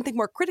people can think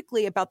more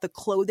critically about the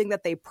clothing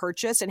that they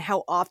purchase and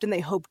how often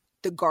they hope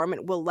the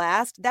garment will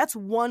last, that's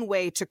one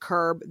way to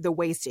curb the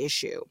waste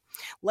issue.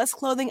 Less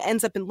clothing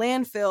ends up in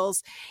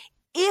landfills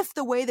if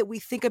the way that we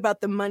think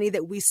about the money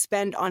that we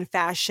spend on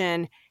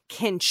fashion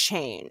can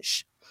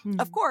change.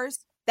 Of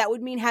course, that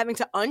would mean having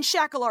to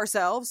unshackle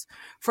ourselves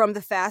from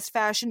the fast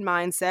fashion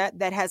mindset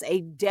that has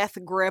a death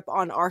grip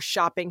on our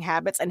shopping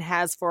habits and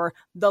has for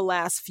the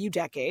last few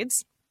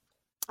decades.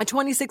 A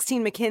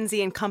 2016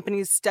 McKinsey &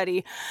 Company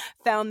study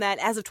found that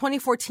as of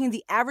 2014,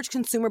 the average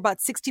consumer bought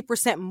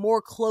 60%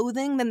 more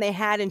clothing than they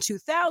had in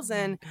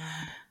 2000,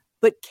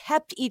 but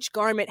kept each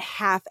garment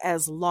half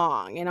as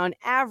long. And on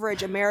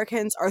average,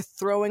 Americans are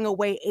throwing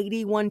away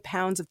 81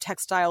 pounds of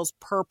textiles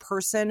per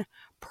person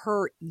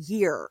per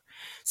year.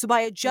 So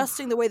by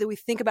adjusting the way that we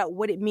think about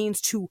what it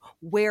means to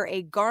wear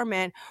a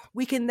garment,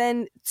 we can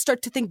then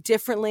start to think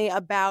differently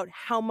about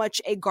how much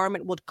a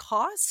garment would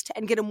cost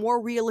and get a more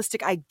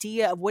realistic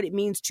idea of what it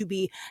means to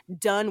be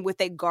done with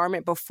a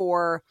garment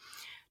before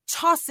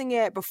tossing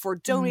it, before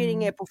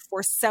donating it,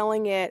 before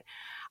selling it.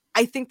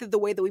 I think that the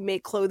way that we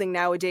make clothing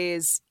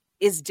nowadays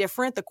is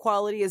different. The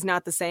quality is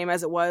not the same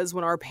as it was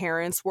when our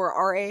parents were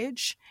our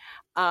age.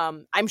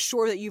 I'm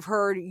sure that you've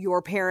heard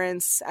your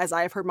parents, as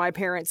I've heard my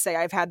parents say,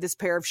 I've had this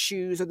pair of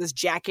shoes or this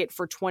jacket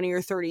for 20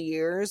 or 30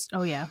 years.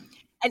 Oh, yeah.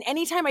 And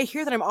anytime I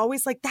hear that, I'm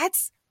always like,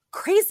 that's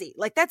crazy.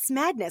 Like, that's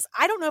madness.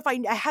 I don't know if I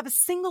have a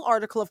single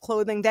article of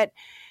clothing that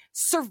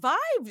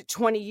survived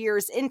 20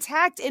 years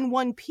intact in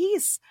one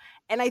piece.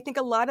 And I think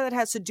a lot of that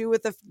has to do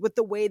with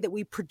the way that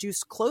we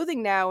produce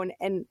clothing now,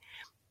 and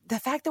the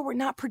fact that we're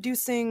not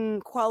producing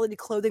quality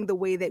clothing the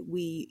way that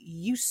we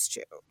used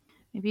to.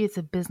 Maybe it's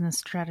a business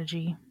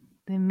strategy.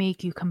 They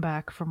make you come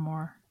back for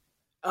more.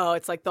 Oh,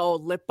 it's like the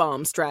old lip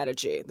balm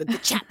strategy, the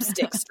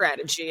chapstick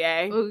strategy,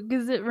 eh?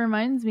 Because it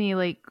reminds me,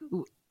 like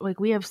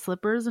we have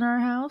slippers in our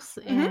house,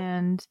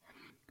 and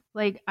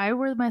like I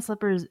wear my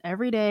slippers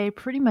every day,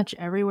 pretty much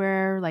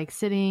everywhere, like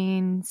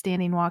sitting,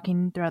 standing,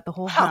 walking throughout the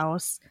whole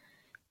house.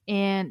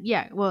 And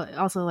yeah, well,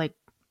 also like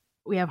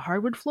we have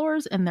hardwood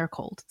floors and they're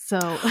cold, so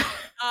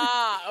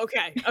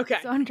okay.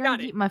 So I'm trying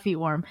to keep my feet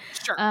warm.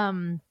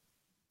 Sure.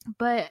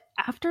 But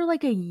after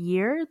like a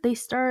year, they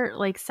start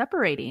like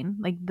separating.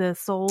 Like the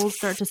soles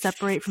start to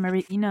separate from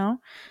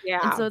Yeah.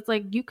 And so it's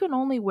like you can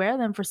only wear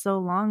them for so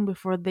long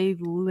before they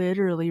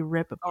literally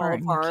rip apart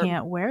and you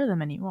can't wear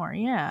them anymore.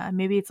 Yeah.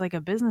 Maybe it's like a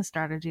business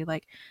strategy.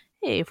 Like,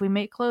 hey, if we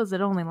make clothes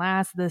that only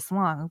last this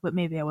long, but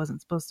maybe I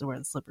wasn't supposed to wear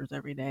the slippers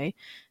every day,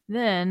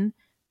 then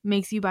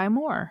makes you buy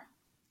more.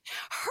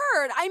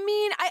 Heard. I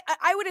mean,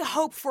 I would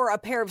hope for a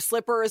pair of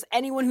slippers.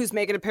 Anyone who's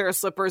making a pair of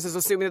slippers is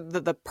assuming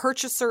that the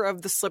purchaser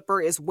of the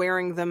slipper is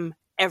wearing them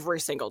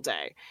every single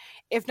day.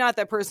 If not,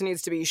 that person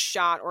needs to be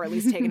shot or at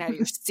least taken out of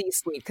your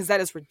C-suite, because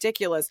that is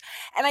ridiculous.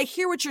 And I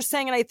hear what you're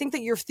saying, and I think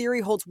that your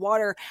theory holds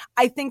water.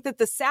 I think that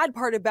the sad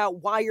part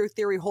about why your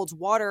theory holds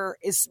water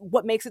is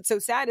what makes it so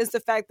sad is the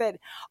fact that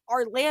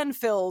our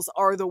landfills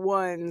are the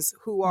ones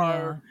who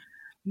are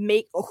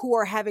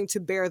having to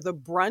bear the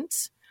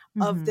brunt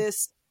of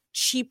this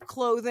cheap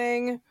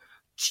clothing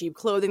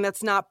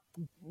that's not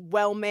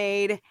well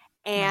made,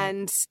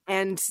 and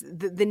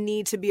the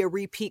need to be a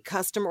repeat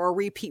customer or a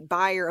repeat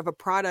buyer of a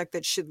product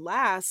that should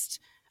last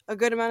a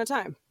good amount of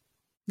time.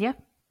 Yeah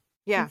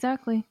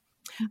exactly.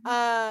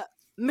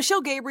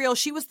 Michelle Gabriel,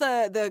 she was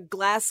the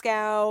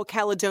Glasgow,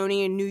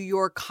 Caledonian, New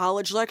York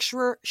college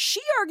lecturer. She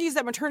argues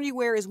that maternity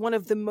wear is one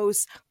of the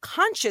most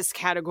conscious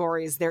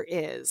categories there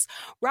is.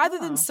 Rather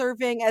than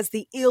serving as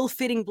the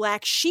ill-fitting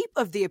black sheep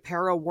of the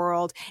apparel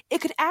world,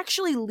 it could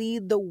actually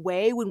lead the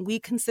way when we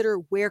consider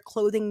where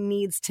clothing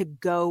needs to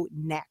go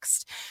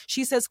next.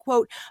 She says,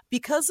 quote,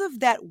 because of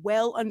that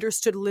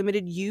well-understood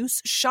limited use,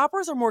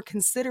 shoppers are more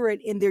considerate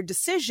in their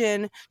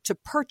decision to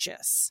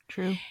purchase.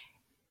 True.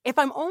 If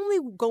I'm only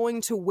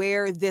going to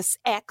wear this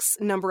X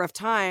number of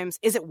times,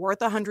 is it worth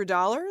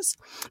 $100?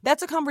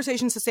 That's a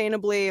conversation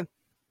sustainable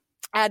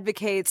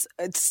advocates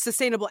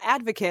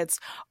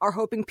are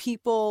hoping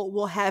people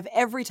will have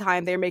every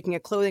time they're making a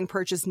clothing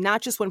purchase,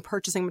 not just when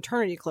purchasing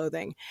maternity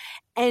clothing.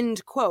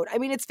 End quote. I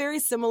mean, it's very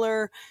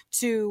similar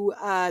to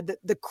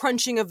the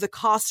crunching of the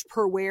cost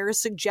per wear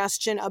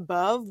suggestion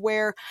above,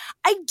 where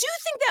I do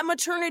think that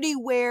maternity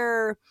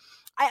wear,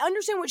 I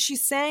understand what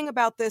she's saying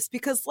about this,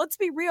 because let's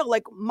be real,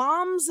 like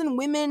moms and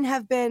women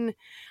have been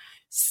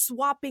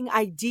swapping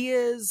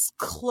ideas,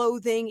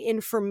 clothing,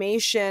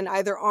 information,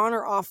 either on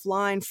or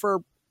offline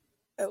for,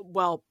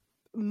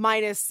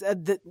 minus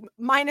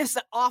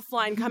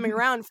offline coming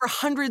around for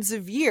hundreds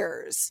of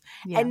years.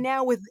 Yeah. And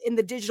now in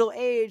the digital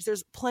age,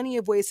 there's plenty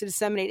of ways to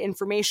disseminate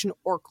information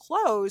or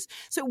clothes.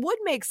 So it would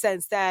make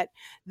sense that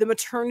the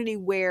maternity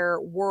wear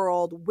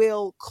world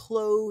will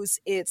close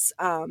its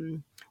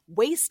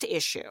waste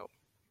issue.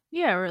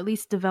 Yeah, or at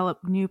least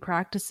develop new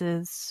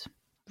practices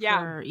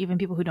for even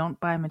people who don't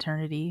buy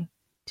maternity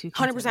to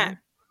consider. 100%.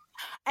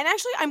 And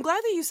actually, I'm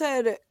glad that you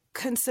said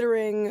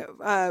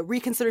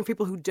reconsidering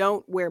people who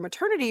don't wear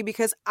maternity,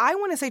 because I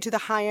want to say to the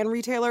high-end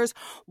retailers,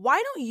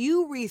 why don't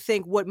you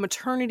rethink what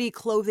maternity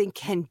clothing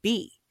can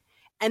be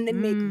and then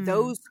make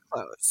those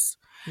clothes?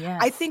 Yes.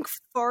 I think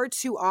far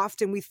too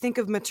often we think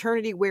of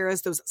maternity wear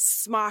as those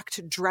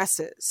smocked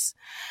dresses,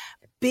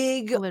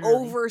 big,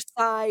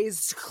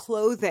 oversized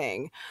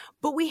clothing,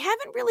 but we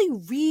haven't really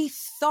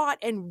rethought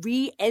and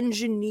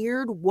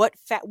re-engineered what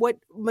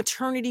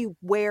maternity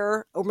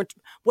wear or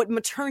what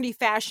maternity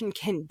fashion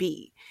can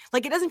be.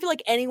 Like, it doesn't feel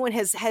like anyone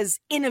has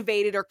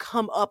innovated or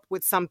come up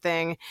with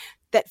something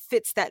that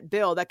fits that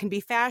bill, that can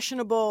be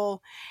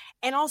fashionable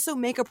and also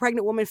make a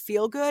pregnant woman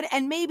feel good,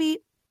 and maybe,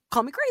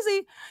 call me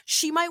crazy,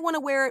 she might want to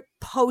wear it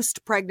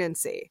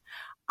post-pregnancy.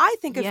 I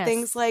think of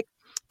things like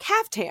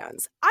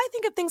caftans. I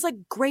think of things like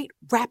great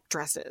wrap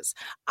dresses.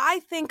 I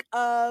think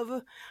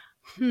of,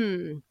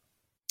 I'm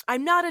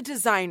not a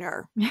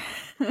designer,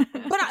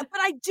 but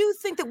I do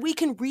think that we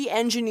can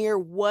re-engineer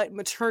what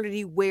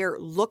maternity wear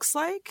looks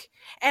like.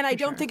 And I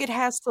don't think it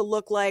has to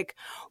look like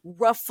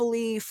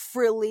ruffly,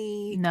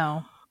 frilly.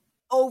 No.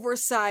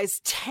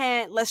 Oversized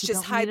tent. Let's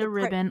just hide the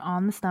ribbon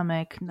on the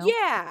stomach. Nope.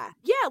 Yeah.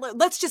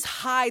 Let's just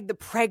hide the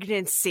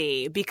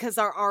pregnancy, because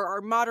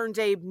our modern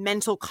day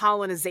mental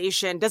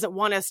colonization doesn't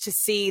want us to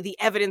see the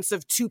evidence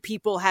of two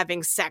people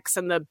having sex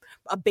and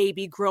a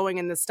baby growing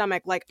in the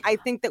stomach. Like, I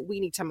think that we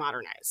need to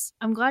modernize.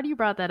 I'm glad you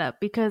brought that up,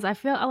 because I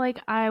feel like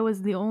I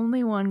was the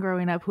only one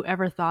growing up who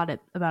ever thought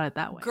about it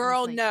that way.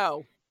 Girl, like,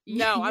 no.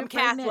 No, I'm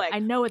Catholic. I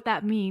know what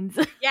that means.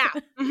 Yeah,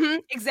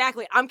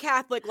 exactly. I'm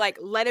Catholic. Like,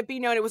 let it be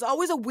known. It was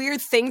always a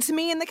weird thing to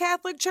me in the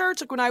Catholic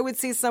Church. Like, when I would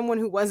see someone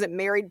who wasn't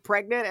married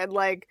pregnant, and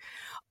like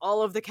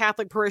all of the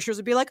Catholic parishioners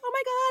would be like, "Oh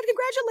my God,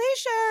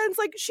 congratulations!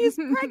 Like, she's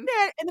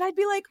pregnant," and then I'd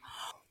be like,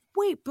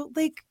 "Wait, but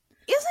like,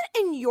 isn't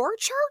in your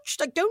church?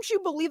 Like, don't you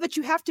believe that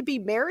you have to be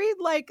married?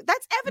 Like,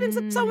 that's evidence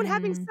of someone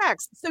having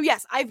sex." So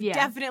yes, I've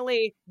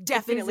definitely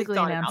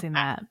thought announcing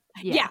about that.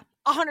 Yeah.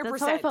 100%.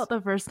 That's how I felt the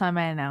first time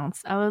I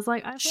announced. I was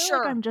like, I feel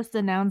like I'm just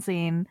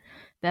announcing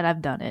that I've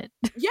done it.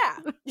 Yeah.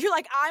 You're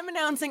like, I'm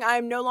announcing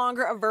I'm no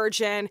longer a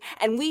virgin,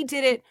 and we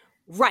did it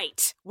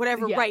right,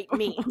 whatever right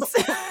means.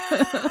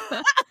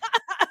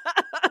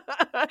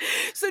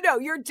 So no,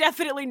 you're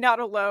definitely not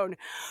alone.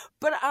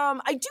 But I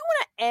do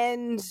want to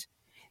end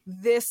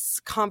this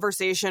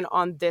conversation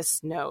on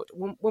this note.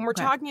 When we're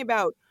talking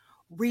about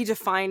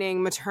redefining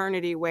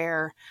maternity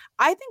wear,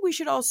 I think we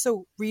should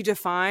also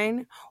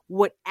redefine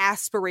what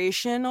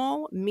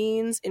aspirational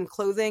means in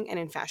clothing and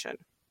in fashion.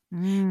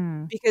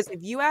 Because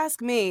if you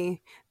ask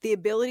me, the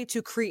ability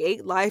to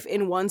create life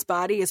in one's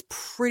body is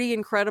pretty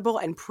incredible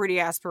and pretty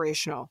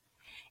aspirational.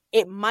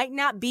 It might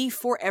not be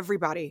for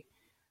everybody,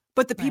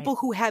 but the people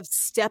who have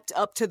stepped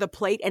up to the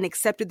plate and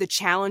accepted the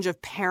challenge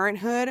of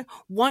parenthood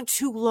want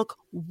to look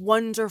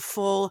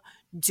wonderful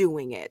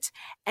doing it.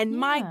 And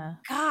my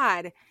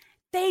God,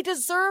 they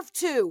deserve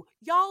to.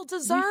 Y'all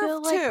deserve to. We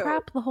feel like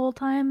crap the whole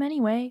time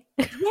anyway.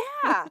 Yeah.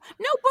 No,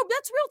 but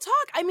that's real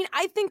talk. I mean,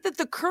 I think that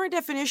the current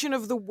definition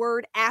of the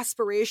word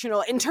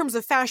aspirational in terms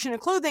of fashion and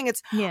clothing,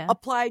 it's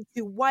applied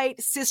to white,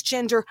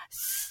 cisgender,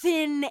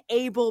 thin,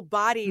 able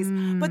bodies.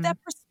 But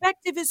that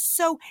perspective is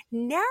so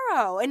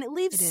narrow, and it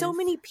leaves so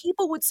many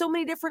people with so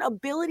many different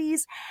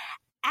abilities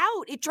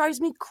out. It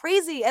drives me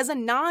crazy as a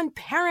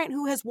non-parent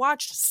who has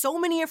watched so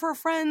many of her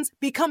friends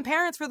become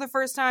parents for the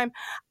first time.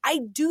 I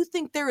do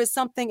think there is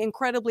something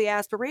incredibly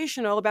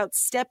aspirational about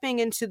stepping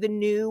into the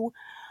new,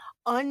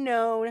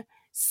 unknown,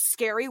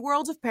 scary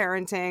world of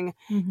parenting,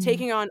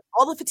 taking on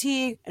all the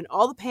fatigue and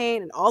all the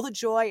pain and all the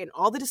joy and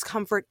all the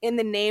discomfort in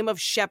the name of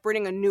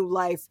shepherding a new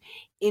life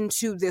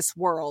into this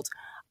world.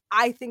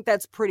 I think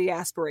that's pretty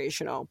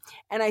aspirational.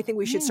 And I think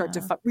we should start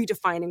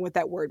redefining what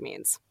that word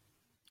means.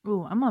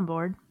 Ooh, I'm on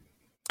board.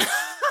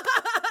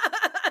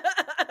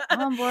 I'm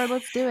on board.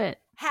 Let's do it.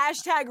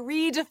 Hashtag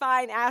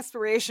redefine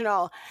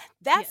aspirational.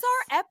 That's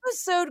our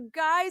episode,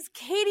 guys.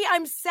 Katie,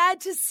 I'm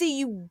sad to see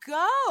you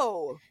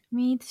go.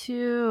 Me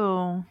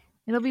too.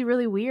 It'll be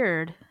really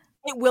weird.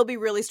 It will be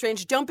really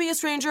strange. Don't be a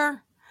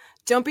stranger.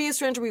 Don't be a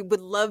stranger. We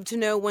would love to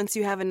know once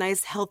you have a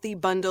nice, healthy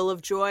bundle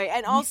of joy.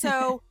 And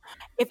also,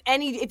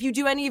 if you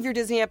do any of your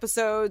Disney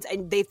episodes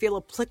and they feel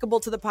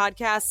applicable to the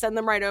podcast, send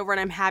them right over, and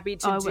I'm happy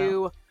to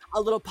do a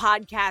little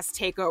podcast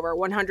takeover.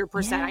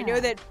 100%. I know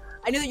that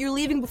you're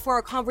leaving before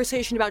our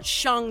conversation about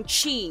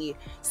Shang-Chi.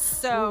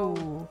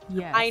 So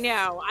I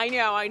know.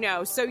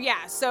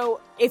 So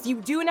if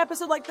you do an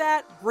episode like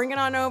that, bring it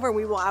on over,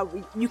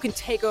 and you can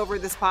take over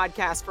this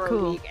podcast for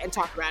a week and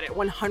talk about it.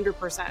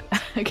 100%.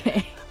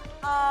 Okay.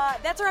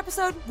 That's our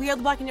episode. We are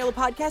the Black and Yellow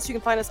Podcast. You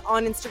can find us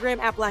on Instagram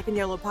at Black and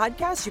Yellow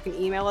Podcast. You can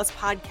email us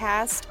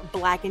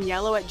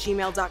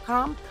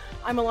podcastblackandyellow@gmail.com.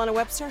 I'm Alana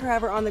Webster.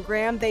 However, on the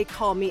gram, they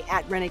call me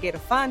at Renegade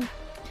of Fun.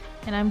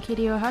 And I'm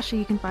Katie Ohashi.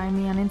 You can find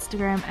me on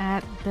Instagram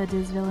at the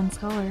Disvillain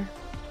Scholar.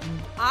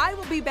 I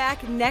will be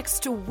back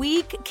next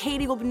week.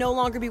 Katie will no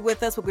longer be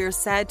with us, but we are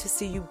sad to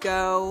see you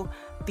go.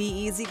 Be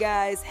easy,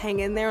 guys.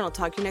 Hang in there, and I'll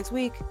talk to you next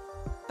week.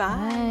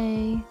 Bye.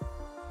 Bye.